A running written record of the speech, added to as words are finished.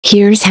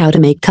Here's how to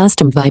make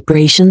custom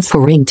vibrations for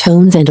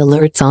ringtones and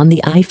alerts on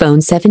the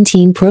iPhone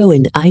 17 Pro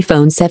and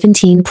iPhone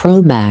 17 Pro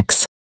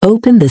Max.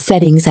 Open the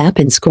Settings app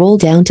and scroll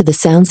down to the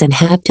Sounds and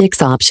Haptics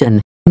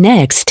option.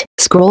 Next,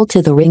 scroll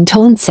to the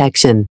Ringtone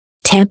section.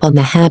 Tap on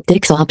the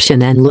Haptics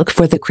option and look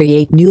for the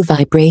Create New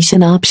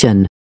Vibration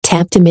option.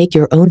 Tap to make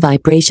your own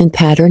vibration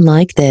pattern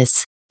like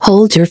this.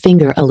 Hold your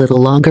finger a little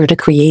longer to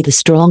create a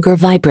stronger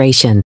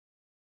vibration.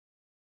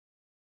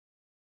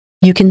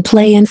 You can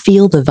play and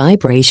feel the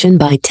vibration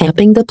by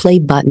tapping the play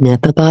button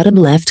at the bottom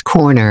left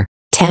corner.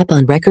 Tap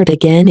on record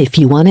again if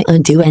you want to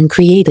undo and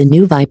create a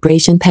new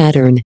vibration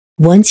pattern.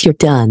 Once you're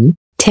done,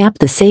 tap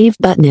the save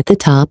button at the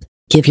top,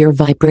 give your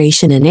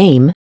vibration a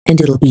name, and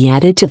it'll be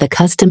added to the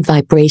custom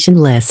vibration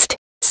list.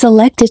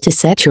 Select it to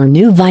set your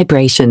new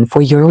vibration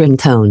for your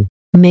ringtone.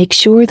 Make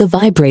sure the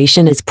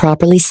vibration is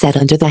properly set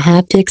under the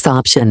haptics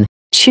option.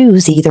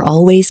 Choose either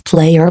always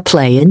play or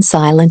play in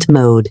silent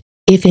mode.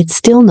 If it's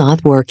still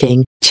not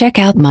working, check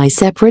out my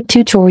separate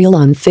tutorial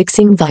on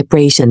fixing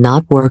vibration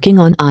not working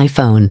on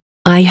iPhone.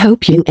 I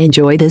hope you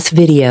enjoy this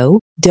video.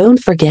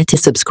 Don't forget to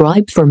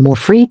subscribe for more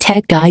free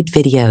tech guide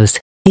videos.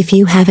 If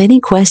you have any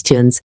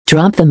questions,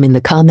 drop them in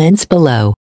the comments below.